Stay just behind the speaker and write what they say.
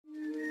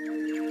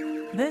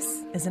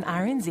This is an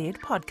RNZ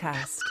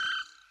podcast.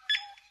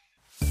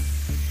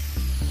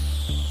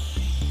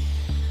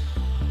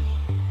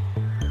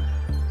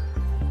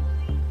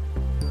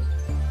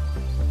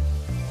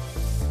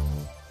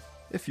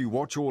 If you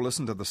watch or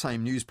listen to the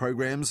same news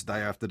programs day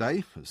after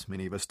day, as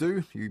many of us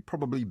do, you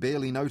probably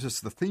barely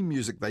notice the theme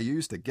music they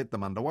use to get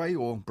them underway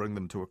or bring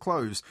them to a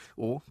close,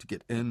 or to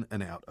get in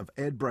and out of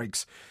ad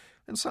breaks.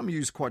 And some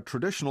use quite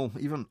traditional,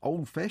 even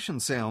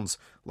old-fashioned sounds,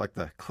 like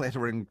the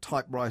clattering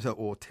typewriter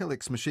or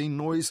telex machine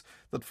noise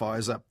that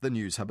fires up the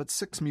News Hub at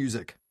 6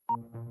 music.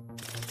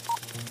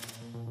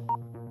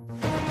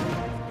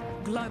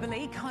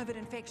 Globally, COVID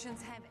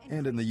infections have...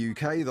 And in the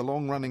UK, the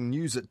long-running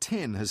News at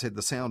 10 has had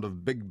the sound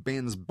of Big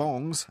Ben's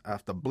bongs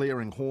after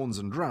blaring horns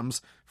and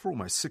drums for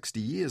almost 60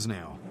 years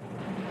now.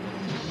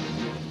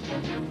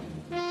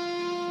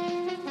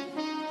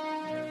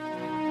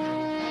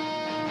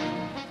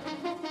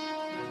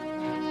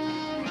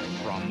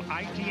 From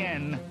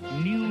ITN,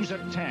 News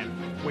at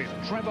 10 with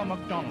Trevor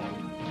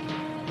McDonald.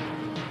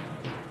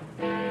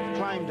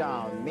 Climb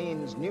down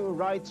means new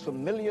rights for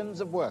millions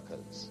of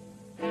workers.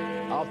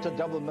 After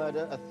double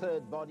murder, a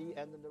third body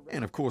and an arrest.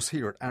 And of course,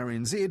 here at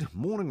RNZ,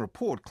 Morning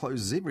Report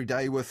closes every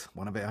day with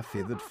one of our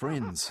feathered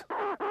friends.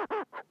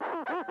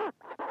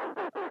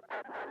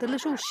 The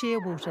little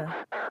shearwater.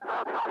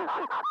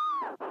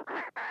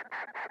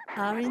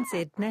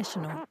 RNZ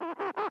National.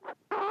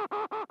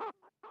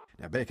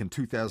 Now, back in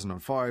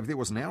 2005, there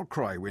was an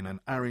outcry when an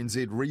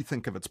RNZ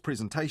rethink of its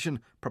presentation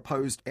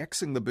proposed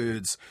axing the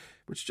birds,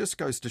 which just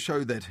goes to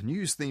show that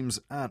news themes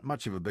aren't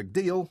much of a big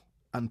deal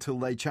until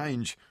they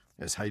change,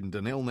 as Hayden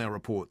Donnell now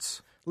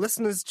reports.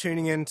 Listeners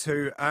tuning in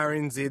to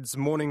RNZ's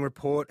Morning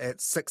Report at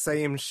 6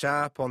 a.m.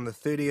 sharp on the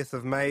 30th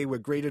of May were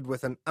greeted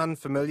with an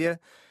unfamiliar,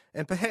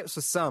 and perhaps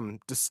for some,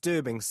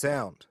 disturbing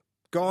sound.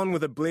 Gone were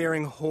the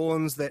blaring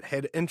horns that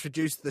had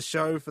introduced the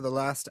show for the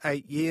last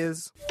 8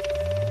 years.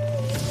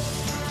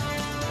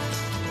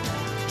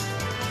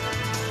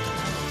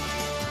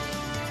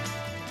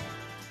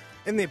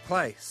 In their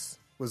place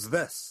was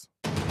this.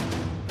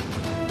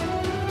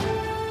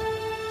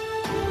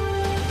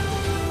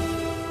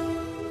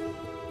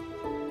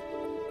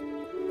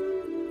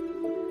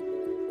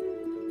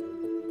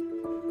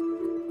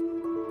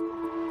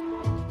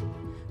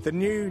 The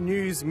new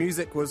news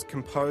music was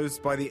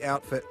composed by the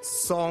outfit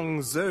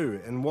Song Zoo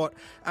in what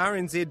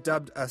RNZ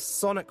dubbed a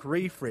sonic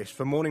refresh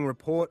for Morning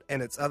Report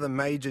and its other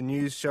major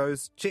news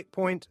shows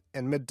Checkpoint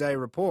and Midday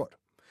Report.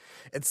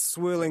 Its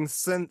swirling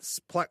synths,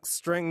 plucked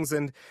strings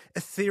and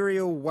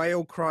ethereal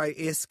whale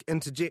cry-esque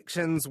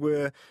interjections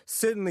were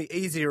certainly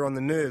easier on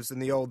the nerves than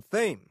the old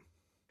theme.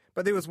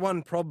 But there was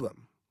one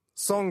problem.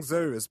 Song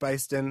Zoo is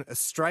based in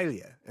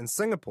Australia and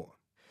Singapore.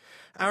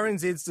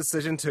 RNZ's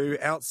decision to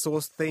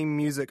outsource theme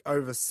music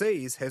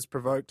overseas has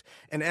provoked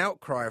an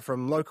outcry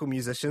from local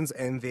musicians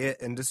and their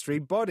industry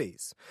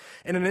bodies.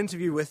 In an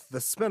interview with The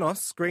Spin-Off,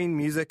 Screen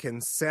Music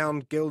and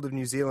Sound Guild of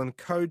New Zealand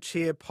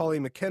co-chair Polly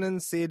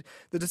McKinnon said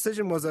the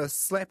decision was a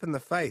slap in the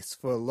face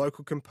for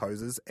local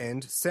composers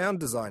and sound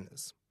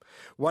designers.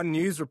 One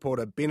news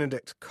reporter,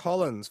 Benedict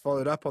Collins,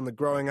 followed up on the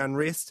growing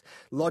unrest,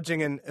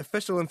 lodging an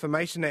Official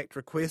Information Act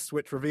request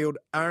which revealed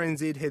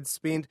RNZ had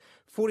spent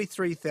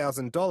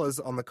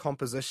 $43,000 on the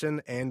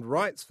composition and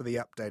rights for the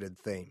updated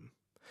theme.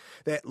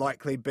 That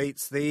likely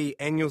beats the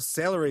annual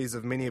salaries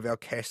of many of our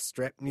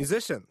cash-strapped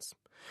musicians.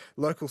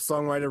 Local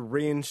songwriter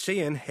Rian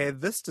Sheehan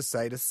had this to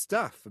say to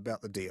Stuff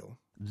about the deal.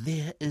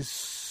 There is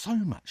so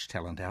much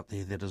talent out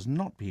there that is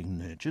not being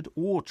nurtured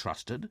or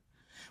trusted.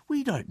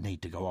 We don't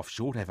need to go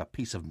offshore to have a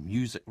piece of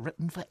music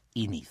written for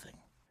anything.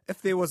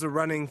 If there was a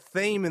running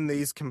theme in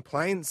these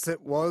complaints,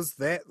 it was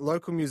that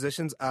local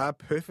musicians are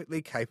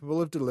perfectly capable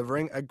of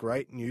delivering a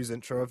great news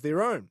intro of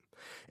their own.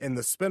 In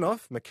The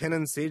Spin-Off,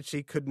 McKinnon said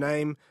she could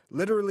name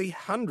literally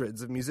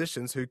hundreds of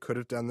musicians who could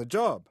have done the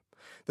job.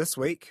 This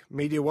week,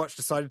 Media Watch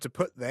decided to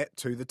put that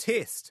to the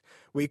test.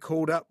 We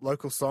called up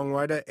local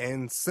songwriter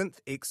and synth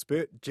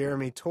expert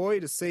Jeremy Toy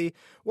to see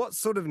what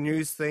sort of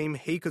news theme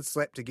he could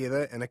slap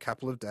together in a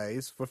couple of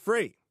days for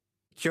free.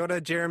 Kia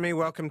ora, Jeremy.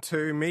 Welcome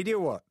to Media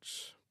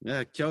Watch.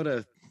 Yeah, kia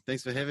ora.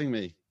 Thanks for having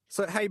me.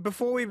 So, hey,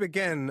 before we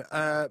begin,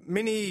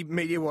 many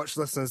Media Watch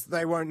listeners,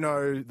 they won't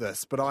know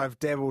this, but I've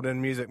dabbled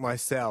in music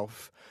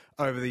myself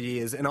over the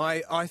years, and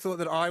I thought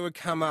that I would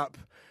come up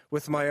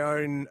with my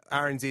own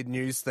RNZ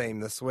news theme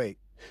this week.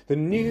 The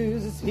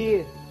news is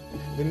here,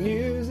 the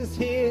news is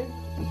here.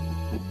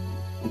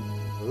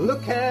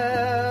 Look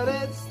out,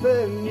 it's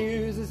the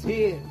news is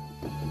here,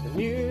 the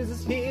news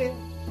is here.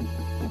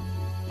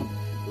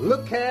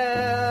 Look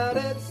out,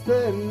 it's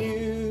the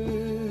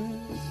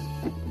news.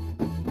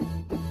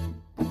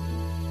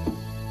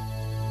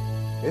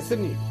 It's the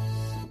news.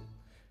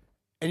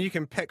 And you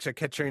can picture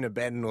Katrina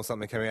Baden or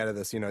something coming out of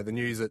this, you know, the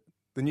news at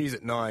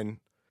 9,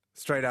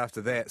 straight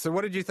after that. So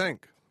what did you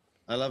think?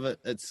 I love it.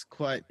 It's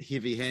quite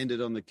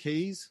heavy-handed on the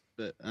keys,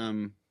 but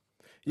you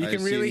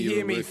can really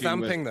hear me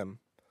thumping them.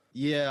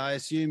 Yeah, I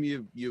assume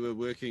you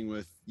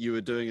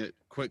were doing it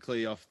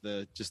quickly off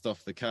the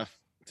cuff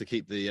to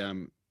keep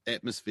the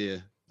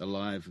atmosphere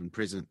alive and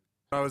present.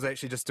 I was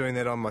actually just doing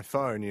that on my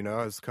phone, you know.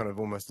 I was kind of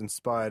almost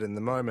inspired in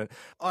the moment.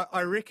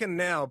 I reckon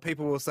now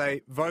people will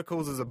say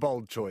vocals is a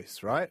bold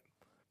choice, right?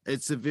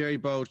 It's a very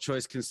bold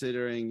choice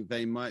considering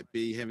they might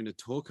be having to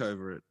talk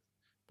over it.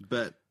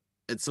 But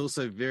it's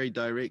also very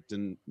direct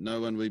and no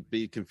one would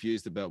be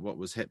confused about what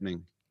was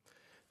happening.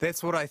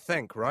 That's what I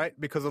think, right?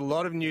 Because a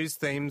lot of news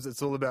themes,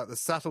 it's all about the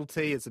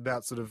subtlety. It's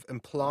about sort of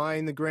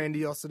implying the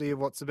grandiosity of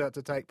what's about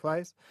to take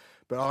place.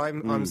 But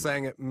I'm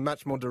saying it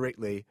much more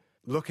directly.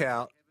 Look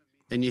out.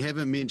 And you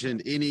haven't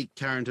mentioned any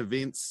current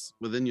events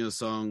within your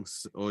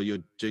songs or your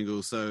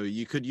jingle, so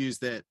you could use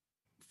that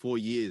for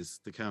years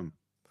to come.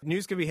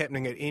 News could be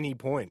happening at any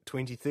point,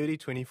 2030,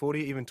 2040,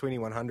 even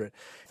 2100.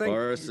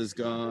 Boris is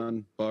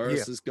gone.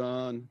 Boris is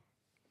gone.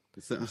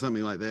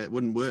 Something like that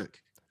wouldn't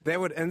work. That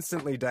would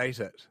instantly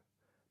date it.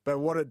 But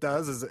what it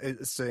does is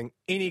it's saying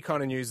any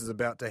kind of news is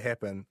about to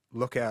happen.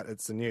 Look out,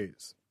 it's the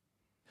news.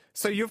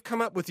 So you've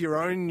come up with your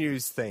own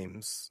news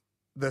themes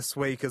this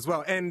week as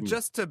well. And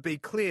just to be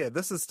clear,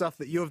 this is stuff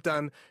that you've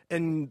done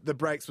in the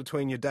breaks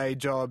between your day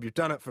job. You've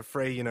done it for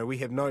free. You know, we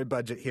have no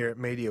budget here at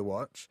Media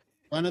Watch.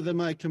 One of them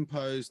I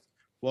composed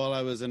while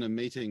I was in a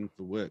meeting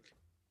for work.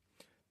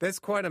 That's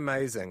quite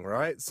amazing,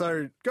 right?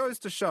 So goes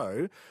to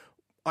show,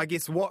 I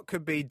guess, what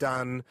could be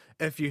done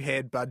if you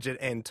had budget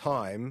and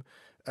time,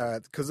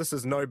 because this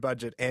is no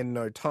budget and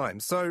no time.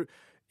 So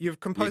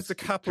you've composed a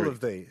couple of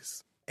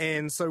these.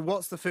 And so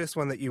what's the first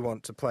one that you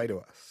want to play to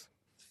us?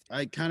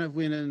 I kind of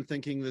went in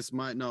thinking this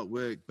might not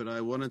work, but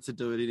I wanted to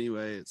do it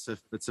anyway. It's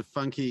a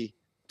funky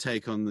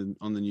take on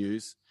the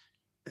news,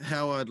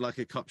 how I'd like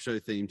a cop show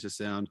theme to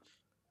sound.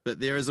 But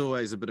there is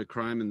always a bit of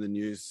crime in the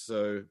news,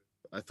 so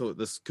I thought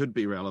this could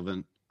be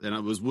relevant, and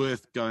it was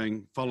worth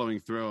following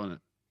through on it.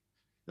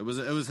 It was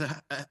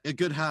a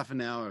good half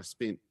an hour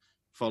spent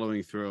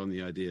following through on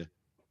the idea.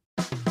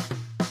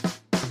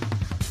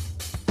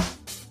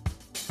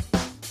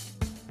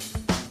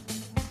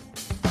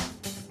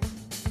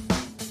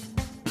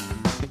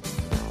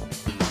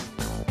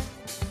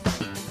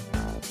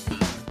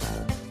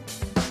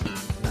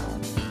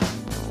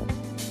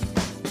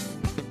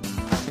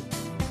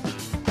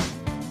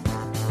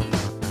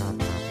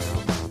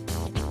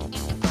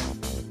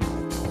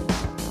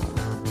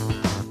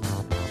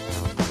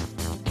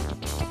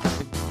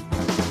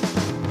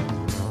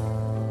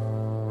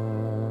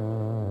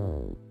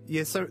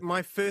 Yeah, so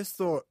my first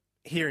thought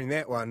hearing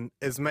that one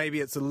is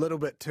maybe it's a little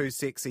bit too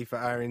sexy for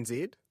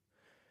RNZ.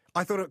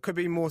 I thought it could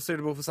be more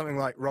suitable for something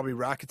like Robbie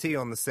Rakiti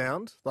on the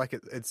sound, like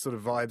it sort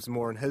of vibes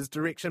more in his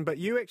direction, but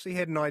you actually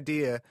had an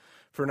idea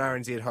for an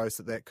RNZ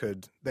host that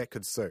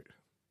could suit.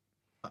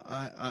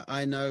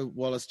 I know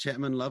Wallace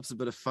Chapman loves a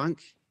bit of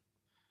funk.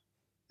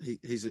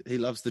 He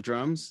loves the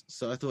drums,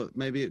 so I thought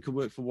maybe it could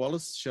work for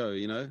Wallace's show,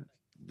 you know.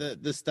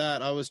 The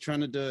start, I was trying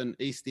to do an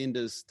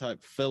EastEnders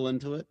type fill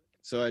into it.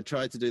 So I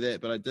tried to do that,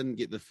 but I didn't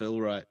get the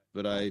fill right.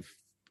 But I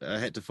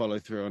had to follow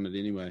through on it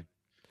anyway.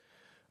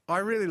 I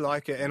really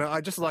like it, and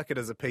I just like it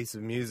as a piece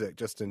of music,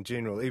 just in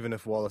general, even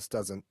if Wallace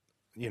doesn't,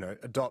 you know,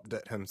 adopt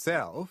it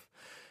himself.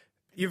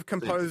 You've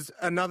composed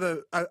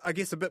another, I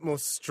guess, a bit more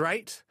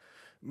straight,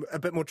 a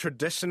bit more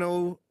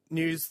traditional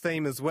news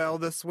theme as well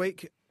this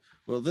week.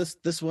 Well,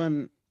 this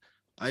one,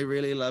 I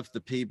really love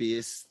the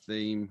PBS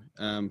theme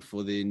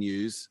for their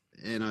news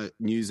and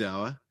news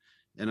hour.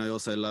 And I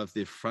also love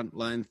their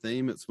frontline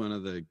theme. It's one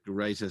of the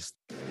greatest.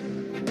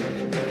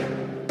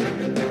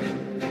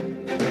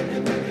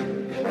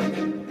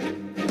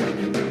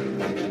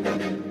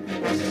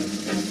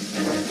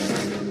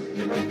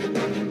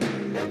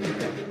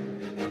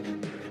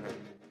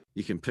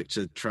 You can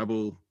picture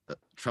trouble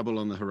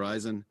on the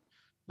horizon.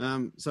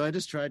 So I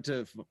just tried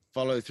to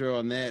follow through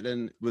on that,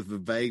 and with a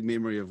vague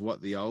memory of what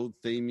the old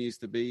theme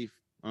used to be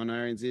on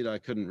RNZ. I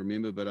couldn't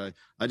remember, but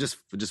I just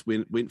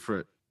went for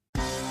it.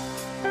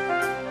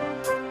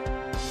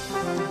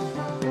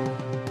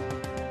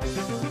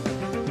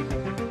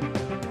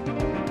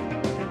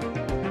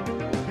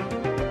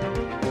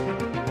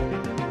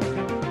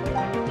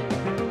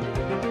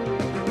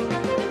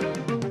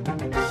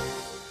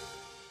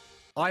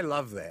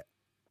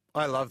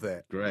 I love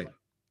that. Great.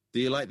 Do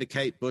you like the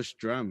Kate Bush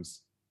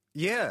drums?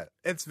 Yeah,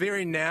 it's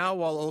very now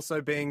while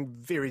also being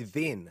very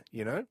then,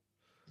 you know?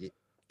 Yeah,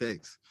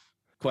 thanks.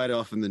 Quite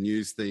often the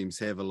news themes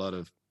have a lot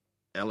of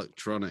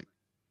electronic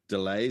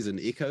delays and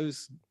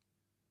echoes,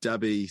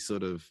 dubby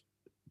sort of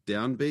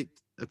downbeat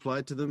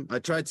applied to them. I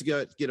tried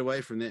to get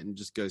away from that and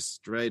just go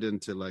straight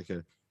into like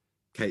a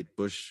Kate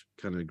Bush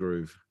kind of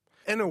groove.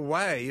 In a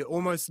way,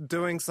 almost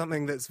doing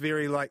something that's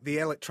very like the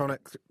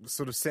electronic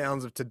sort of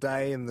sounds of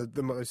today and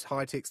the most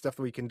high-tech stuff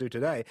that we can do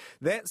today.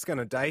 That's going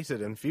to date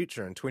it in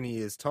future, in 20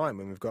 years' time,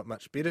 when we've got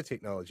much better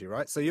technology,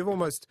 right? So you've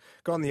almost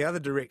gone the other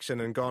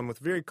direction and gone with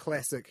very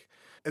classic,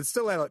 it's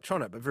still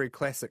electronic, but very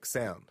classic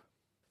sound.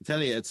 I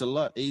tell you, it's a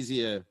lot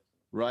easier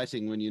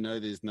writing when you know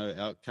there's no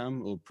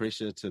outcome or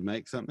pressure to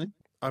make something.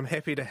 I'm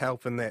happy to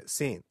help in that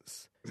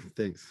sense.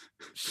 Thanks.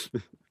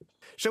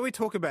 Shall we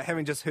talk about,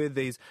 having just heard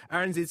these,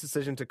 RNZ's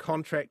decision to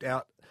contract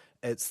out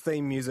its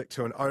theme music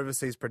to an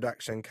overseas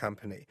production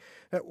company?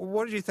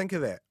 What did you think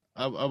of that?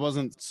 I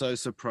wasn't so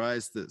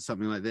surprised that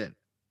something like that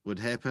would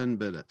happen,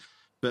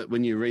 but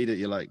when you read it,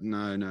 you're like,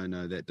 no,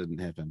 that didn't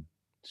happen.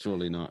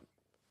 Surely not.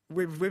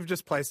 We've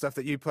just played stuff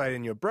that you played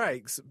in your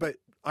breaks, but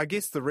I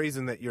guess the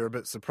reason that you're a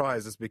bit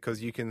surprised is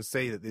because you can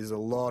see that there's a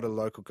lot of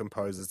local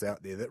composers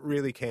out there that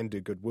really can do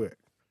good work.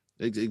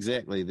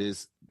 Exactly.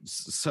 There's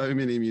so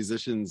many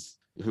musicians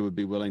who would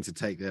be willing to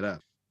take that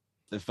up.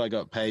 If I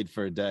got paid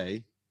for a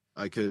day,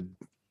 I could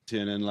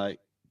turn in like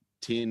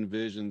 10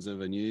 versions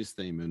of a news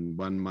theme and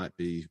one might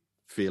be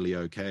fairly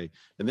okay.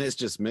 And that's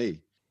just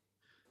me.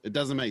 It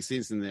doesn't make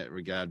sense in that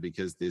regard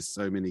because there's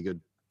so many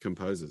good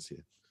composers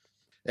here.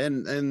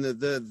 And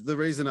the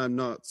reason I'm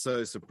not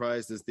so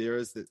surprised is there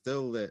is that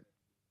still that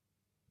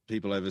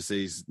people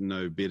overseas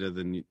know better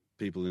than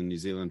people in New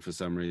Zealand for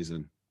some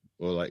reason,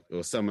 or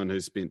someone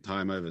who spent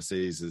time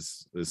overseas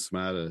is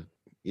smarter.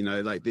 You know,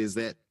 like there's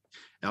that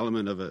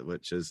element of it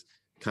which is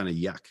kind of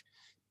yuck.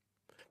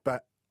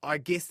 But I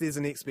guess there's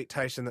an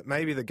expectation that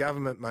maybe the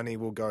government money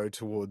will go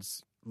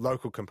towards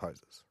local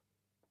composers.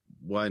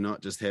 Why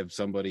not just have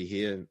somebody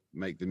here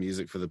make the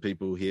music for the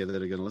people here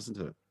that are going to listen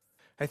to it?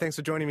 Hey, thanks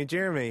for joining me,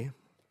 Jeremy.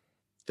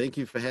 Thank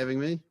you for having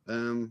me.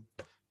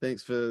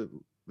 Thanks for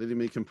letting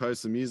me compose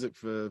some music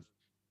for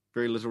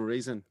very little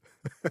reason.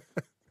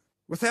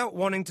 Without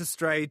wanting to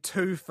stray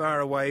too far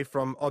away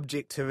from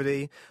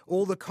objectivity,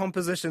 all the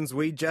compositions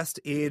we just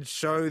aired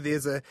show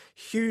there's a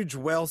huge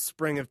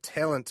wellspring of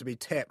talent to be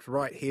tapped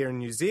right here in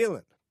New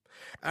Zealand.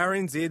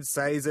 RNZ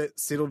says it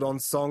settled on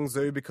Song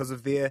Zoo because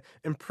of their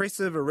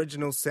impressive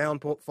original sound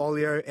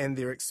portfolio and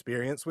their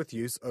experience with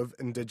use of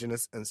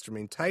Indigenous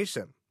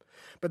instrumentation.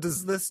 But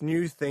does this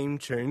new theme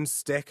tune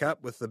stack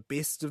up with the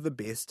best of the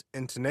best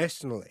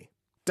internationally?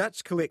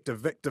 Dutch collector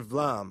Victor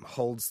Vlaam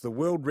holds the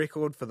world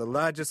record for the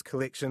largest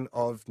collection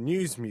of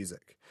news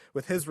music,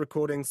 with his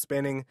recordings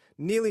spanning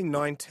nearly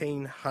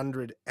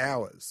 1,900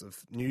 hours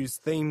of news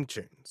theme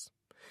tunes.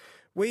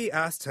 We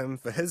asked him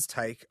for his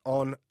take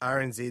on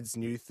RNZ's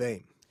new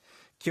theme.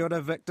 Kia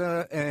ora,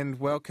 Victor, and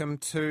welcome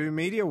to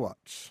Media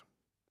Watch.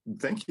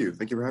 Thank you.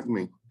 Thank you for having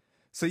me.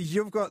 So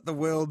you've got the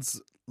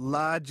world's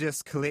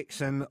largest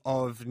collection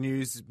of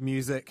news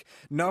music.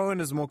 No one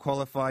is more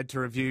qualified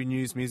to review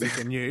news music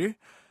than you.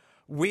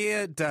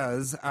 Where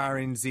does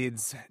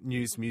RNZ's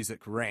news music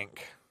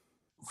rank?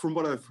 From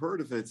what I've heard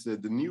of it,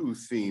 the new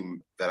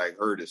theme that I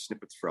heard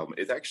snippets from,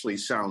 it actually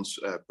sounds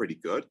pretty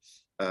good.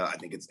 I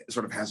think it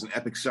sort of has an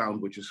epic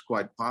sound, which is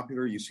quite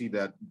popular. You see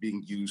that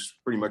being used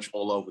pretty much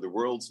all over the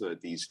world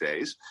these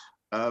days.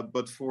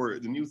 But for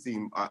the new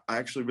theme, I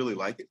actually really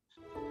like it.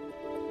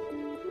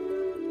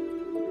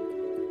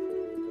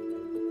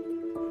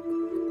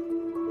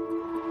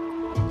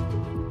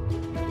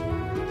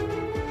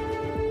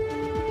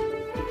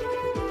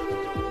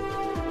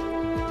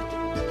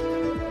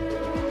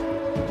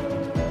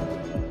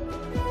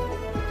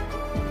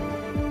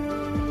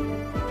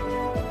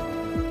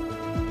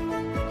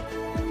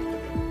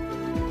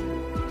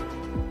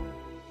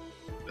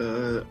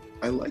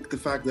 I like the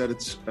fact that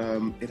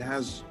it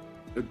has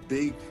a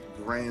big,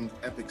 grand,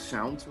 epic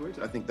sound to it.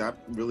 I think that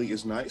really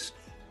is nice.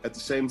 At the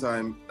same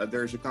time,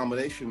 there's a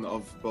combination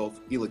of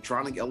both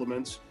electronic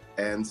elements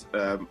and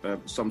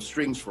some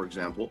strings, for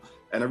example.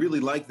 And I really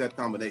like that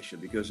combination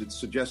because it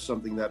suggests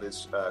something that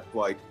is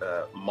quite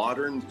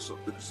modern,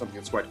 something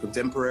that's quite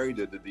contemporary,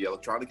 the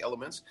electronic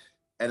elements.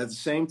 And at the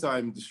same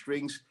time, the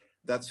strings,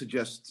 that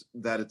suggests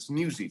that it's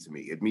newsy to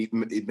me.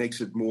 It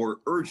makes it more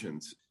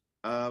urgent.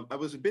 I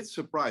was a bit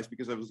surprised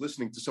because I was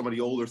listening to some of the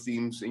older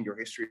themes in your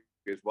history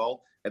as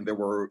well, and there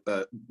were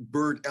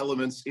bird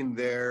elements in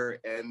there,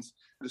 and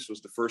this was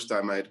the first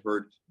time I had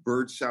heard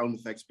bird sound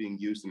effects being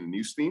used in a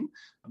news theme.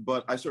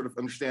 But I sort of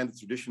understand the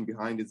tradition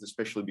behind it,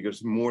 especially because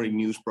it's a morning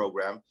news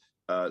program.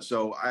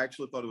 So I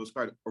actually thought it was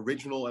quite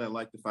original, and I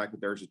like the fact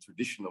that there's a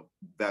tradition of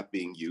that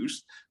being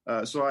used.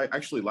 So I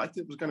actually liked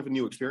it. It was kind of a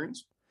new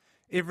experience.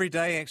 Every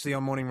day, actually,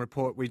 on Morning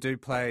Report, we do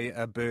play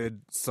a bird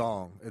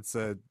song. It's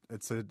a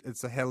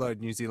Hello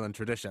New Zealand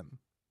tradition.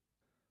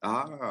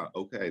 Ah,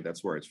 okay,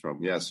 that's where it's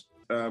from. Yes.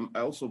 I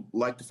also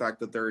like the fact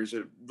that there is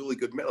a really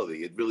good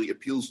melody. It really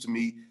appeals to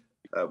me,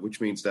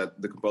 which means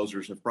that the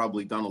composers have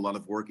probably done a lot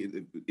of work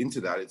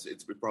into that.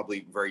 It's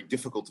probably very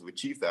difficult to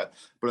achieve that,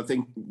 but I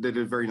think they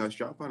did a very nice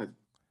job on it.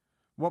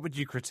 What would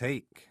you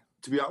critique?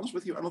 To be honest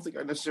with you, I don't think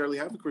I necessarily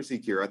have a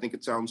critique here. I think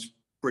it sounds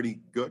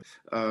pretty good.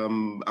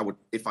 I would,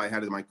 if I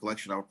had it in my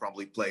collection, I would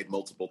probably play it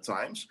multiple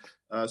times.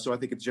 So I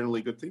think it's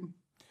generally a good theme.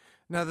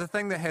 Now, the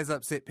thing that has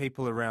upset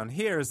people around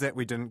here is that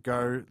we didn't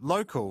go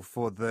local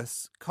for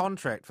this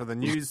contract, for the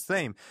news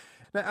theme.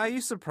 Now, are you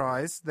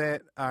surprised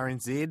that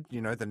RNZ,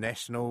 the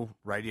national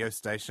radio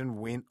station,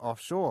 went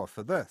offshore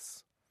for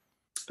this?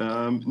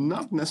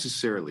 Not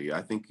necessarily.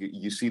 I think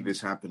you see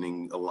this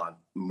happening a lot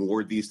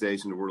more these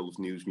days in the world of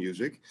news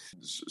music.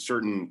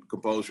 Certain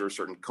composers,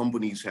 certain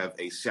companies have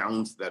a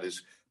sound that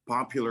is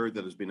popular,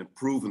 that has been a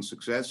proven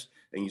success,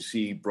 and you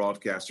see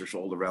broadcasters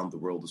all around the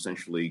world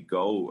essentially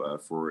go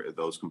for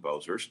those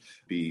composers.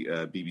 The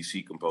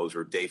BBC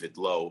composer David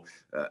Lowe,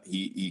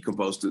 he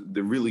composed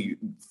the really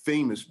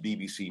famous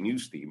BBC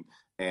news theme,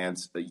 And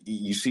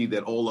you see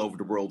that all over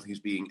the world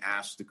he's being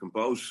asked to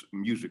compose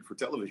music for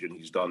television.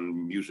 He's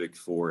done music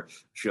for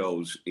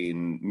shows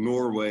in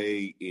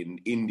Norway, in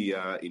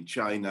India, in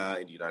China,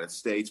 in the United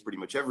States, pretty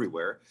much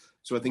everywhere.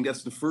 So I think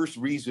that's the first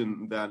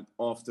reason that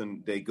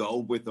often they go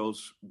with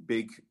those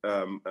big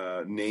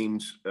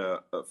names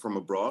from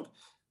abroad.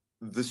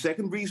 The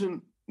second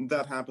reason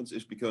that happens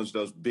is because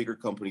those bigger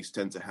companies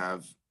tend to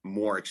have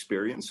more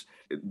experience.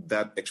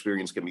 That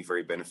experience can be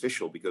very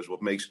beneficial, because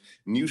what makes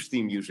news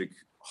theme music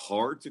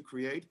hard to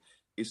create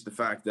is the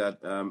fact that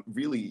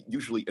really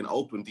usually an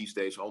open these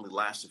days only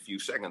lasts a few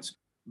seconds.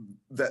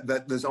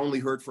 That's only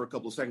heard for a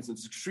couple of seconds.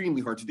 It's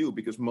extremely hard to do,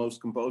 because most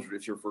composers,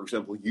 if you're, for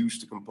example, used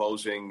to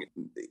composing,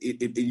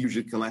 it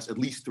usually can last at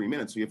least 3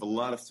 minutes. So you have a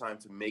lot of time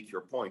to make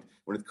your point.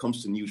 When it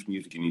comes to news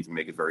music, you need to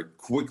make it very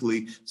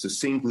quickly,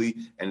 succinctly,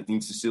 and it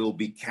needs to still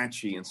be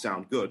catchy and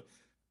sound good.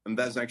 And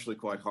that's actually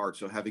quite hard.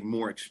 So having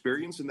more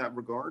experience in that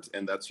regard,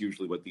 and that's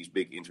usually what these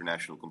big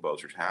international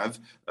composers have,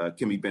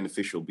 can be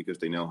beneficial, because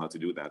they know how to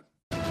do that.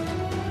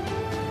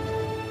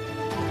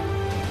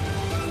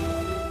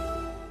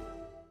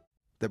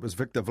 That was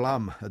Victor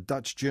Vlam, a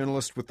Dutch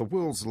journalist with the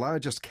world's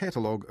largest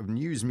catalogue of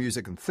news,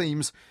 music and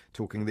themes,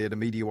 talking there to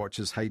Media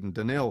Watch's Hayden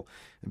Donnell.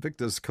 And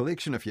Victor's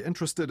collection, if you're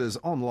interested, is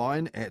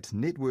online at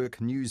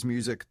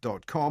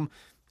networknewsmusic.com.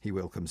 He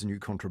welcomes new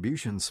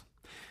contributions.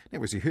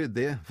 Now, as you heard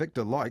there,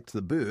 Victor liked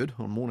The Bird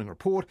on Morning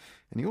Report,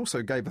 and he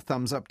also gave a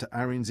thumbs up to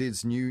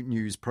RNZ's new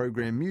news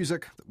program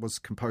music that was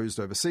composed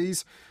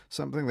overseas,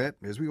 something that,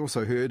 as we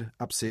also heard,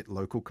 upset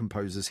local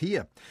composers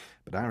here.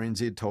 But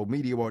RNZ told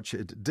Media Watch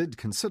it did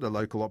consider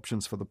local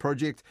options for the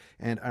project,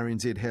 and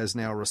RNZ has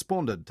now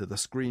responded to the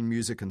Screen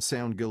Music and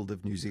Sound Guild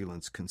of New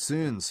Zealand's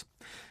concerns.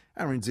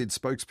 RNZ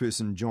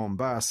spokesperson John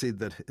Barr said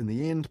that in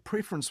the end,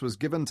 preference was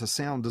given to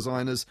sound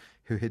designers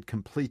who had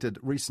completed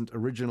recent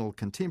original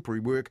contemporary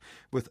work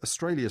with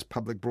Australia's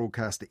public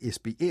broadcaster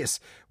SBS,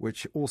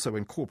 which also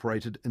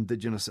incorporated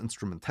Indigenous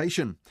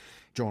instrumentation.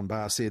 John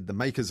Barr said the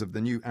makers of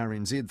the new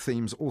RNZ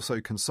themes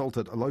also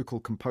consulted a local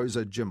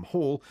composer, Jim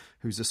Hall,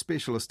 who's a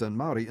specialist in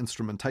Māori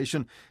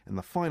instrumentation, and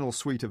the final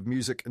suite of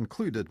music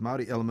included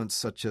Māori elements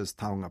such as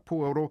taonga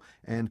puoro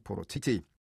and porotiti.